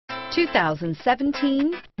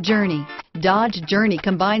2017 Journey. Dodge Journey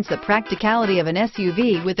combines the practicality of an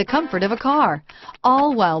SUV with the comfort of a car,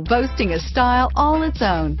 all while boasting a style all its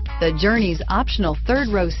own. The Journey's optional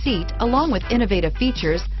third-row seat, along with innovative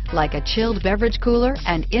features like a chilled beverage cooler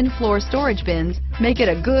and in-floor storage bins, make it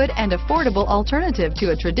a good and affordable alternative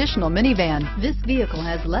to a traditional minivan. This vehicle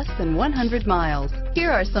has less than 100 miles.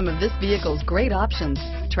 Here are some of this vehicle's great options: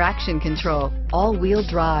 traction control, all-wheel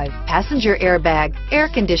drive, passenger airbag, air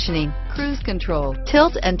conditioning, cruise control,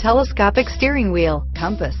 tilt and telescopic steering wheel,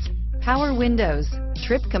 compass, power windows,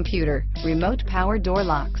 trip computer, remote power door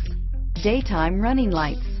locks, daytime running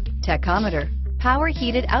lights, tachometer, power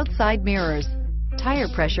heated outside mirrors, tire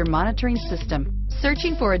pressure monitoring system.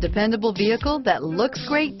 Searching for a dependable vehicle that looks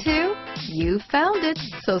great too? You found it,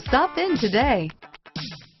 so stop in today.